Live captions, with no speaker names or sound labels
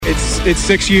it's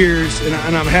 6 years,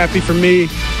 and I'm happy for me.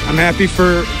 I'm happy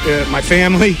for my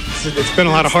family. It's been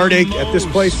a lot of heartache at this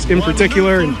place in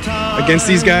particular and against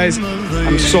these guys.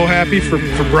 I'm so happy for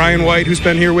Brian White, who's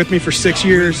been here with me for 6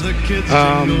 years,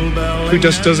 who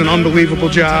just does an unbelievable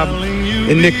job,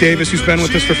 and Nick Davis, who's been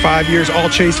with us for 5 years, all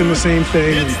chasing the same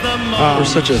thing. We're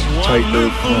such a tight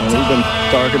group. We've been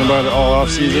talking about it all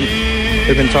offseason.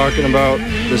 They've been talking about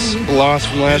this loss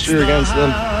from last year against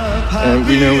them, and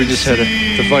we know we just had to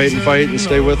fight and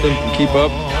stay with them and keep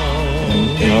up.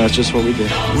 And, that's just what we do.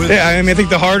 Yeah, I mean, I think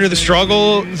the harder the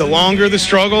struggle, the longer the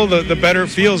struggle, the better it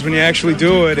feels when you actually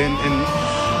do it. And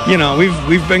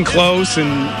we've been close,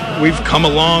 and we've come a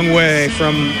long way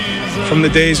from the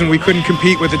days when we couldn't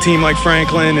compete with a team like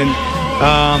Franklin, and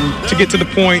to get to the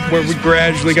point where we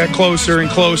gradually got closer and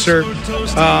closer.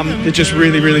 It just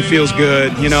really, really feels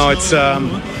good.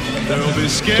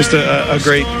 It's just a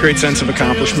great sense of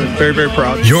accomplishment. Very, very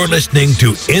proud. You're listening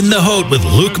to In the Hood with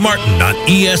Luke Martin on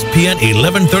ESPN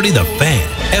 1130 The Fan,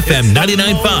 FM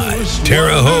 99.5,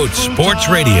 Terre Haute Sports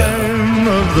Radio.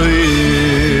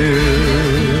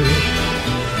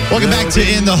 Welcome back to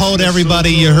In the Hood, everybody.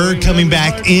 You heard coming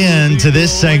back into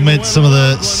this segment some of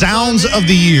the sounds of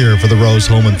the year for the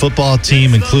Rose-Hulman football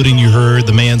team, including you heard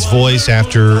the man's voice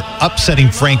after upsetting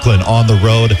Franklin on the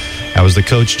road. That was the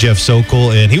coach, Jeff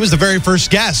Sokol, and he was the very first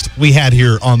guest we had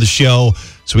here on the show,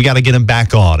 so we got to get him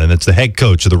back on, and it's the head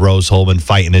coach of the Rose-Hulman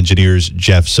Fighting Engineers,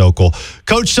 Jeff Sokol.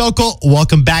 Coach Sokol,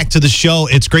 welcome back to the show.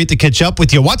 It's great to catch up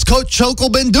with you. What's Coach Sokol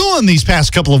been doing these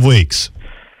past couple of weeks?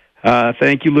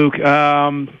 Thank you, Luke.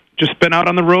 Just been out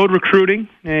on the road recruiting,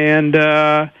 and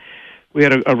we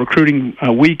had a recruiting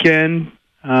weekend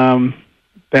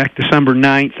back December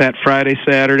 9th, that Friday,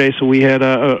 Saturday, so we had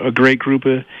a great group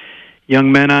of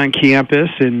young men on campus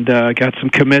and got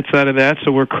some commits out of that,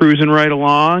 so we're cruising right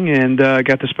along and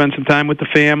got to spend some time with the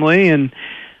family and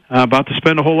about to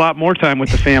spend a whole lot more time with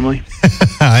the family.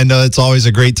 I know it's always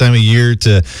a great time of year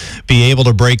to be able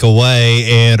to break away,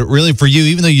 and really for you,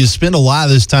 even though you spend a lot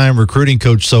of this time recruiting,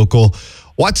 Coach Sokol,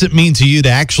 what's it mean to you to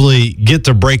actually get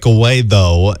to break away,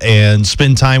 though, and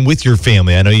spend time with your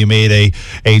family? I know you made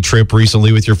a trip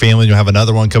recently with your family. You'll have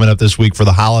another one coming up this week for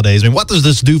the holidays. I mean, what does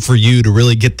this do for you to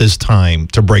really get this time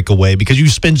to break away? Because you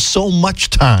spend so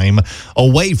much time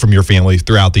away from your family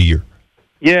throughout the year.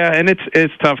 Yeah, and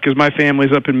it's tough because my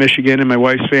family's up in Michigan and my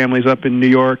wife's family's up in New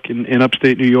York, in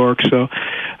upstate New York. So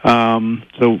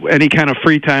any kind of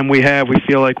free time we have, we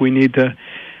feel like we need to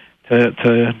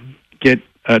get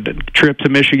a trip to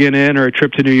Michigan in or a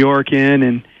trip to New York in,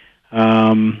 and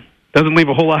doesn't leave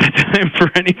a whole lot of time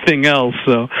for anything else.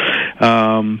 So,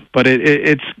 but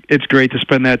it's great to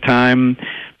spend that time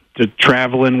to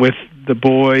traveling with the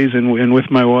boys and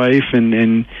with my wife,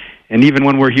 and even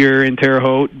when we're here in Terre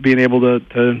Haute, being able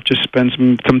to just spend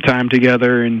some time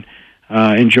together and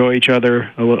enjoy each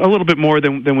other a little bit more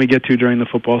than we get to during the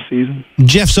football season.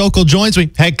 Jeff Sokol joins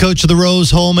me, head coach of the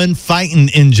Rose-Hulman Fighting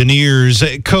Engineers.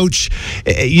 Coach,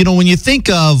 when you think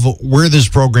of where this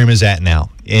program is at now,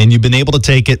 and you've been able to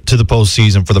take it to the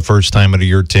postseason for the first time under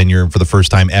your tenure and for the first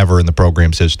time ever in the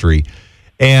program's history,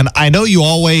 and I know you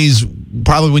always,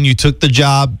 probably when you took the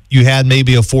job, you had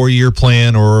maybe a 4-year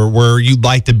plan or where you'd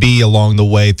like to be along the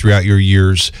way throughout your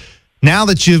years. Now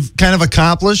that you've kind of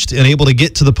accomplished and able to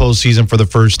get to the postseason for the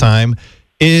first time,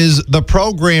 is the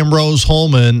program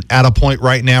Rose-Hulman at a point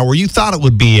right now where you thought it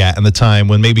would be at in the time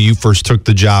when maybe you first took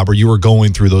the job or you were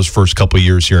going through those first couple of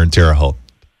years here in Terre Haute?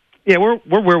 Yeah, we're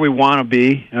where we want to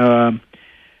be.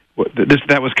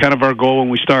 That was kind of our goal when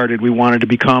we started. We wanted to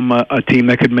become a team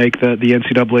that could make the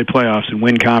NCAA playoffs and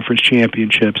win conference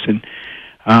championships. And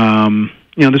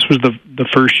this was the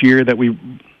first year that we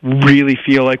really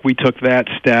feel like we took that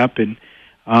step. And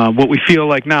what we feel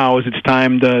like now is it's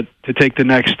time to take the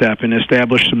next step and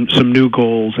establish some new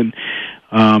goals and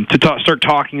start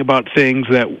talking about things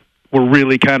that were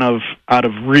really kind of out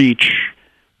of reach,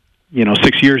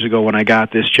 6 years ago when I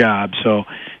got this job. So,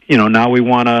 now we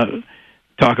want to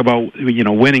talk about,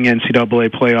 winning NCAA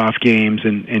playoff games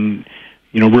and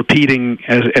repeating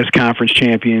as conference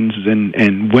champions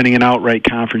and winning an outright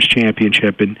conference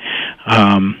championship. And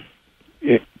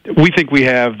we think we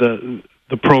have the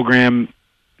program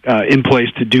in place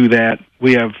to do that.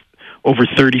 We have over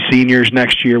 30 seniors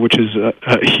next year, which is a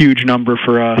huge number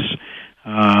for us.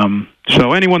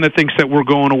 So anyone that thinks that we're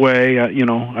going away,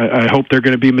 I hope they're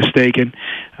going to be mistaken.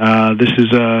 This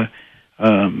is a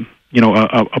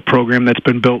program that's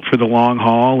been built for the long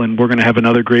haul, and we're going to have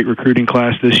another great recruiting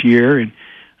class this year.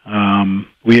 And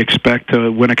we expect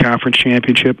to win a conference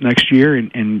championship next year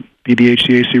and be the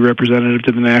HCAC representative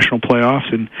to the national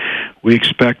playoffs, and we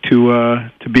expect to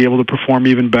be able to perform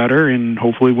even better and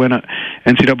hopefully win a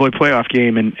NCAA playoff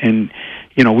game. And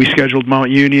we scheduled Mount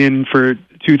Union for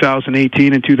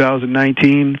 2018 and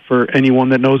 2019. For anyone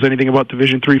that knows anything about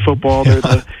Division III football, they're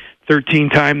the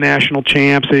 13-time national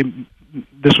champs.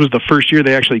 This was the first year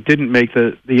they actually didn't make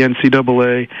the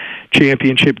NCAA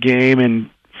championship game in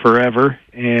forever,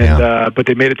 but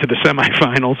they made it to the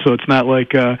semifinals, so it's not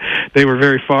like they were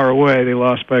very far away. They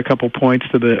lost by a couple points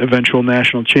to the eventual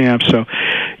national champs. So,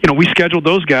 we scheduled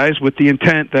those guys with the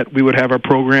intent that we would have our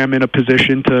program in a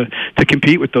position to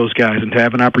compete with those guys and to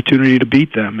have an opportunity to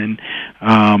beat them.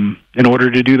 And in order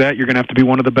to do that, you're going to have to be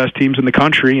one of the best teams in the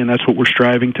country, and that's what we're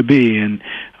striving to be. And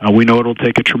we know it'll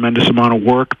take a tremendous amount of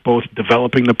work, both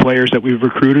developing the players that we've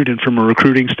recruited and from a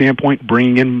recruiting standpoint,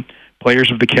 bringing in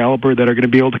players of the caliber that are going to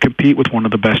be able to compete with one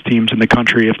of the best teams in the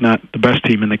country, if not the best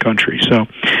team in the country. So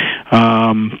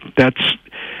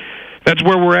that's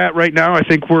where we're at right now. I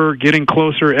think we're getting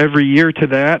closer every year to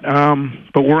that,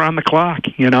 but we're on the clock.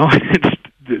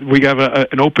 We have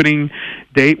an opening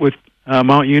date with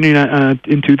Mount Union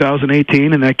in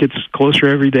 2018, and that gets closer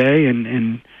every day,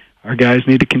 and our guys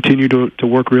need to continue to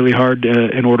work really hard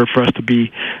in order for us to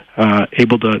be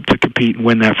able to compete and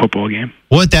win that football game.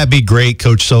 Wouldn't that be great,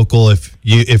 Coach Sokol,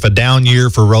 if a down year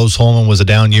for Rose-Hulman was a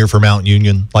down year for Mount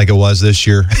Union like it was this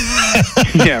year?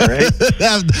 Yeah, right?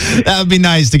 That would be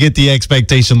nice to get the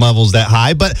expectation levels that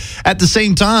high. But at the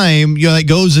same time, that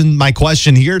goes in my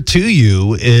question here to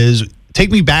you is, take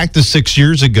me back to 6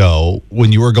 years ago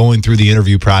when you were going through the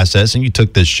interview process and you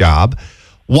took this job.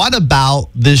 What about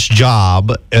this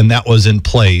job, and that was in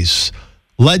place,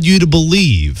 led you to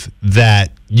believe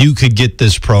that you could get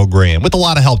this program with a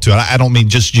lot of help to it? I don't mean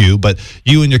just you, but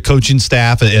you and your coaching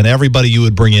staff and everybody you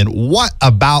would bring in. What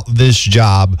about this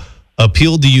job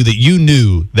appealed to you that you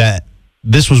knew that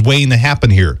this was waiting to happen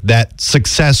here, that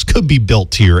success could be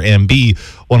built here and be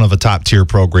one of the top-tier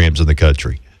programs in the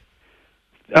country?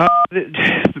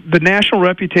 The national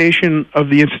reputation of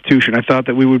the institution. I thought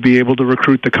that we would be able to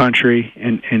recruit the country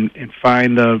and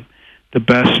find the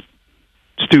best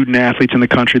student athletes in the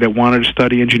country that wanted to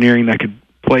study engineering, that could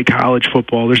play college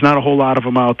football. There's not a whole lot of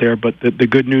them out there, but the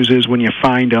good news is when you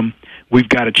find them, we've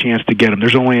got a chance to get them.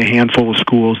 There's only a handful of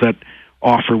schools that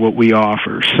offer what we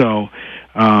offer. So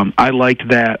I liked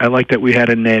that. I liked that we had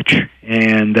a niche,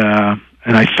 and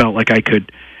I felt like I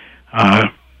could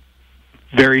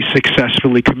very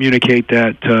successfully communicate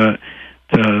that to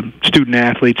student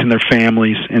athletes and their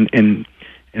families, and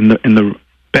the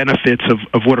benefits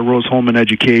of what a Rose-Hulman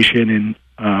education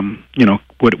and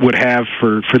would have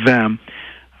for them.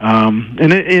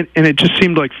 And it just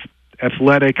seemed like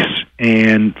athletics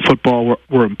and football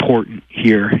were important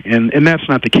here, and that's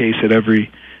not the case at every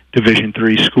Division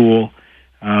III school.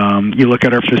 You look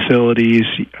at our facilities,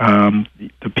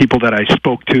 the people that I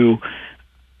spoke to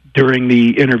during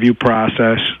the interview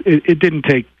process, it didn't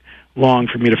take long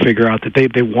for me to figure out that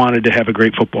they wanted to have a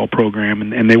great football program,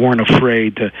 and they weren't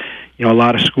afraid to. A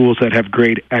lot of schools that have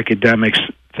great academics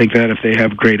think that if they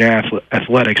have great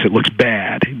athletics, it looks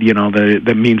bad.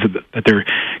 That means that they're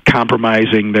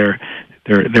compromising their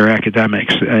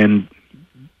academics, and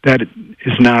that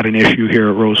is not an issue here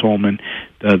at Rose-Hulman.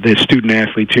 The student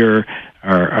athletes here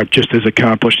are just as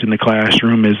accomplished in the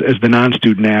classroom as the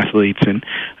non-student athletes, and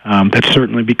that's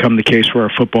certainly become the case for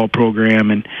our football program.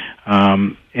 And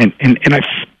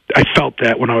I felt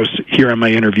that when I was here on my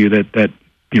interview that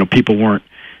people weren't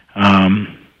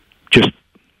just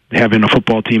having a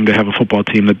football team to have a football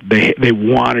team, that they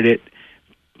wanted it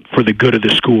for the good of the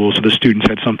school, so the students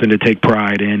had something to take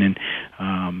pride in, and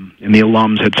the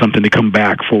alums had something to come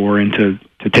back for and to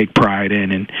take pride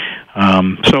in, and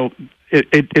so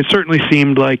it certainly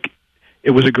seemed like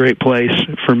it was a great place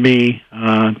for me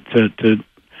to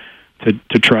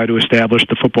try to establish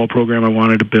the football program I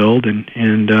wanted to build, and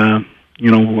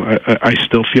I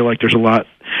still feel like there's a lot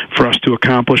for us to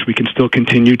accomplish. We can still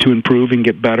continue to improve and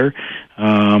get better,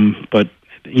 but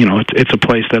it's a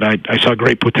place that I saw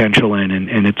great potential in,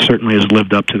 and it certainly has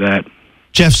lived up to that.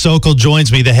 Jeff Sokol joins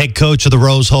me, the head coach of the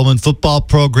Rose-Hulman football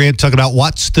program, talking about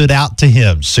what stood out to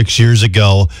him 6 years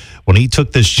ago when he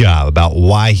took this job, about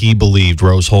why he believed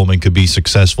Rose-Hulman could be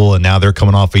successful, and now they're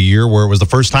coming off a year where it was the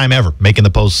first time ever making the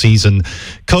postseason.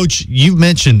 Coach, you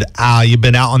mentioned you've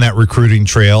been out on that recruiting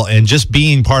trail, and just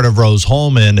being part of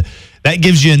Rose-Hulman, that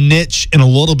gives you a niche and a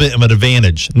little bit of an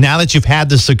advantage. Now that you've had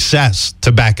the success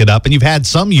to back it up, and you've had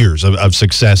some years of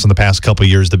success in the past couple of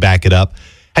years to back it up,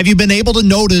 have you been able to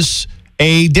notice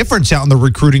a difference out in the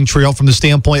recruiting trail from the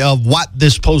standpoint of what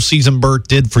this postseason berth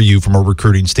did for you from a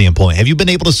recruiting standpoint. Have you been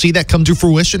able to see that come to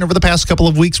fruition over the past couple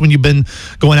of weeks when you've been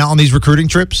going out on these recruiting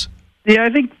trips? Yeah,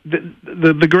 I think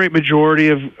the great majority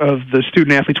of the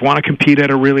student athletes want to compete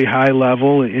at a really high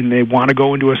level, and they want to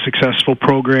go into a successful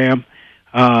program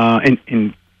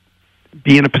and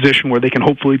be in a position where they can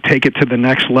hopefully take it to the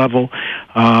next level.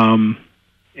 And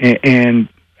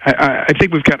I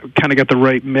think we've kind of got the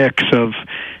right mix of,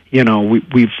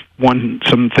 we've won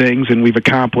some things and we've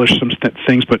accomplished some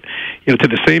things, but to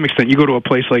the same extent, you go to a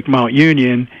place like Mount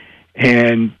Union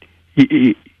and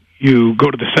you go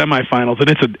to the semifinals, and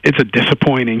it's a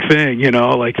disappointing thing,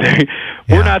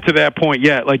 we're not to that point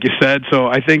yet, like you said. So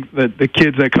I think that the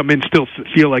kids that come in still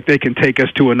feel like they can take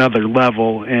us to another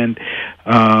level, and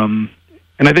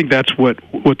I think that's what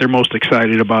they're most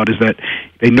excited about, is that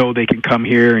they know they can come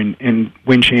here and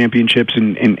win championships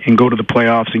and go to the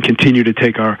playoffs and continue to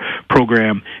take our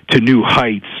program to new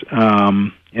heights,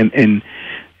 and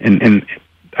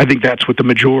I think that's what the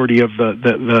majority of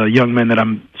the young men that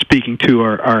I'm speaking to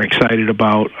are excited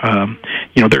about.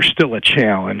 There's still a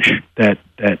challenge that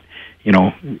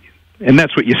and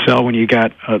that's what you sell when you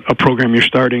got a program you're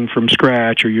starting from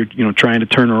scratch, or you're trying to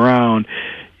turn around.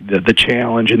 The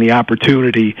challenge and the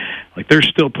opportunity, there's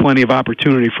still plenty of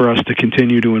opportunity for us to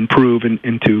continue to improve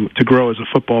and to grow as a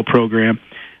football program,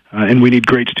 and we need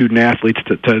great student athletes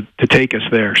to take us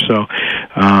there. So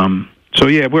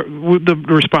yeah, the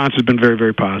response has been very,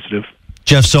 very positive.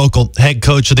 Jeff Sokol, head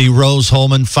coach of the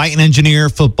Rose-Hulman Fighting Engineer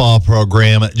football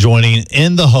program, joining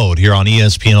in the Hote here on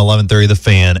ESPN 1130 The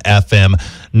Fan, FM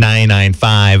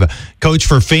 995. Coach,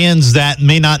 for fans that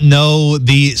may not know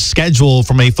the schedule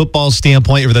from a football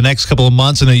standpoint over the next couple of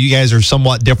months, I know you guys are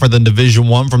somewhat different than Division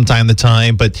I from time to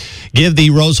time, but give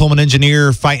the Rose-Hulman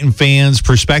Engineer Fighting fans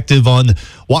perspective on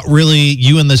what really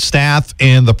you and the staff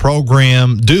and the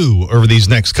program do over these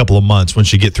next couple of months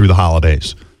once you get through the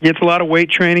holidays. It's a lot of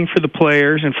weight training for the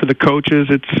players and for the coaches.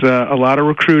 It's a lot of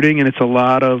recruiting, and it's a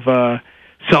lot of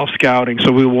self-scouting.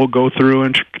 So we will go through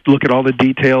and look at all the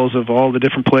details of all the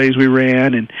different plays we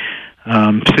ran and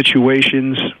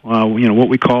situations, what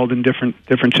we called in different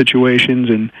situations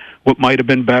and what might have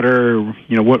been better.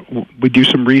 What we do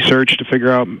some research to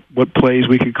figure out what plays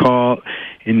we could call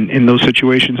in those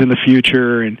situations in the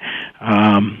future, and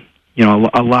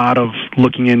a lot of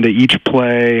looking into each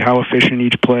play, how efficient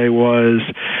each play was,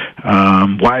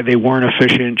 why they weren't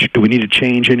efficient, do we need to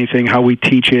change anything, how we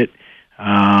teach it,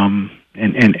 and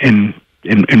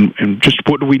just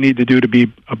what do we need to do to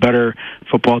be a better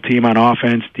football team on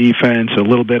offense, defense, a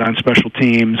little bit on special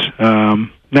teams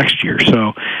next year.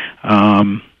 So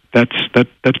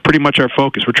that's pretty much our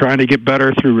focus. We're trying to get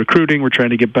better through recruiting. We're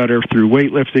trying to get better through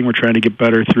weightlifting. We're trying to get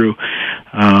better through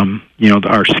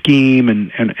our scheme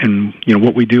and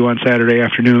what we do on Saturday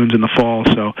afternoons in the fall.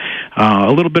 So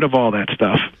a little bit of all that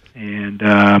stuff. And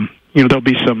there'll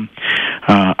be some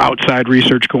outside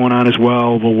research going on as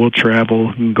well. We'll travel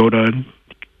and go to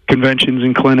conventions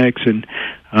and clinics and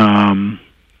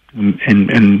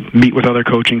meet with other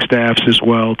coaching staffs as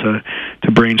well to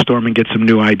brainstorm and get some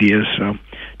new ideas. So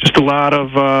just a lot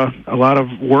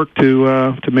of work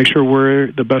to make sure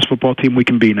we're the best football team we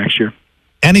can be next year.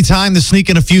 Any time to sneak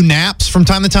in a few naps from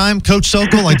time to time, Coach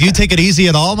Sokol? Do you take it easy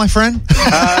at all, my friend?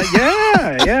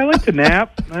 Yeah, I like to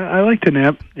nap. I like to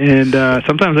nap, and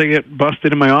sometimes I get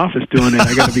busted in my office doing it.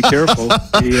 I got to be careful.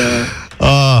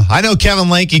 I know Kevin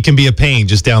Lanky can be a pain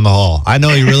just down the hall. I know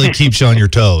he really keeps you on your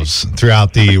toes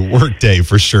throughout the workday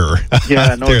for sure.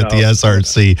 Yeah, no there at the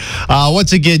SRC.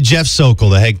 Once again, Jeff Sokol,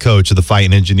 the head coach of the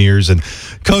Fighting Engineers, and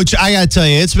Coach, I got to tell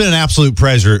you, it's been an absolute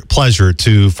pleasure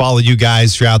to follow you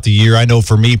guys throughout the year. I know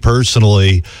for me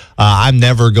personally, I'm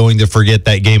never going to forget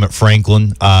that game at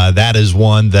Franklin. That is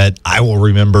one that I will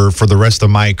remember for the rest of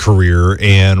my career,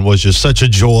 and was just such a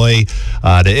joy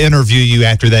to interview you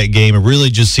after that game and really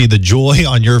just see the joy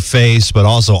on your face, but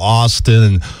also Austin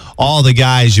and all the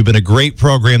guys. You've been a great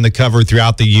program to cover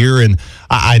throughout the year, and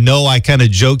I know I kind of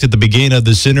joked at the beginning of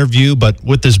this interview, but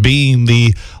with this being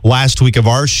the last week of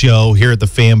our show here at the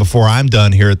Fan before I'm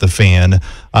done here at the Fan,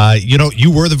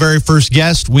 you were the very first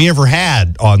guest we ever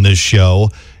had on this show,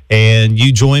 and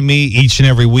you join me each and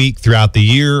every week throughout the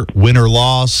year, win or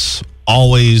loss.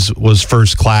 Always was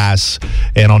first class,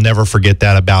 and I'll never forget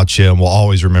that about you, and we'll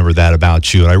always remember that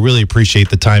about you. And I really appreciate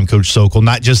the time, Coach Sokol,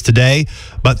 not just today,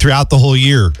 but throughout the whole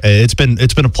year. It's been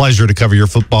a pleasure to cover your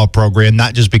football program,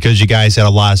 not just because you guys had a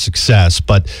lot of success,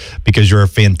 but because you're a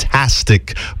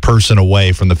fantastic person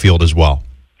away from the field as well.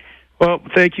 Well,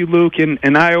 thank you, Luke,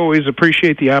 and I always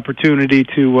appreciate the opportunity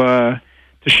to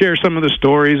share some of the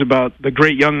stories about the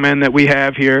great young men that we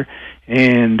have here.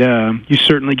 And you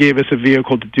certainly gave us a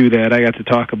vehicle to do that. I got to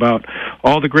talk about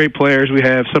all the great players we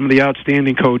have, some of the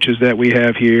outstanding coaches that we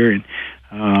have here, and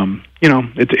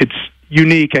it's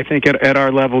unique, I think, at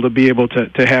our level to be able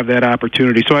to have that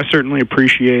opportunity. So I certainly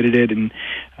appreciated it, and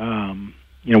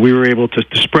we were able to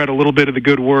spread a little bit of the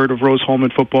good word of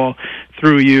Rose-Hulman football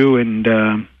through you, and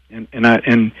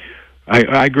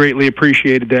I greatly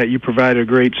appreciated that. You provided a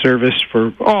great service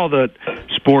for all the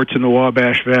sports in the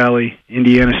Wabash Valley,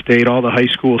 Indiana State, all the high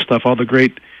school stuff, all the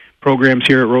great programs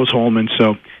here at Rose-Hulman.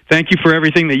 So thank you for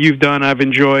everything that you've done. I've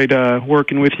enjoyed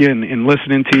working with you and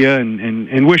listening to you,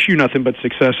 and wish you nothing but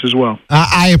success as well.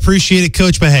 I appreciate it,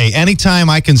 Coach. But hey, anytime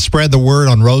I can spread the word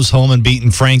on Rose-Hulman beating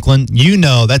Franklin,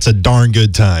 that's a darn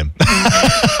good time.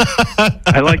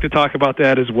 I like to talk about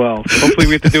that as well. So hopefully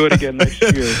we have to do it again next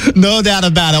year. No doubt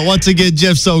about it. Once again,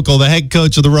 Jeff Sokol, the head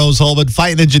coach of the Rose-Hulman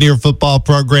Fighting Engineer football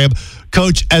program.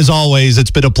 Coach, as always,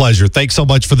 it's been a pleasure. Thanks so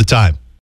much for the time.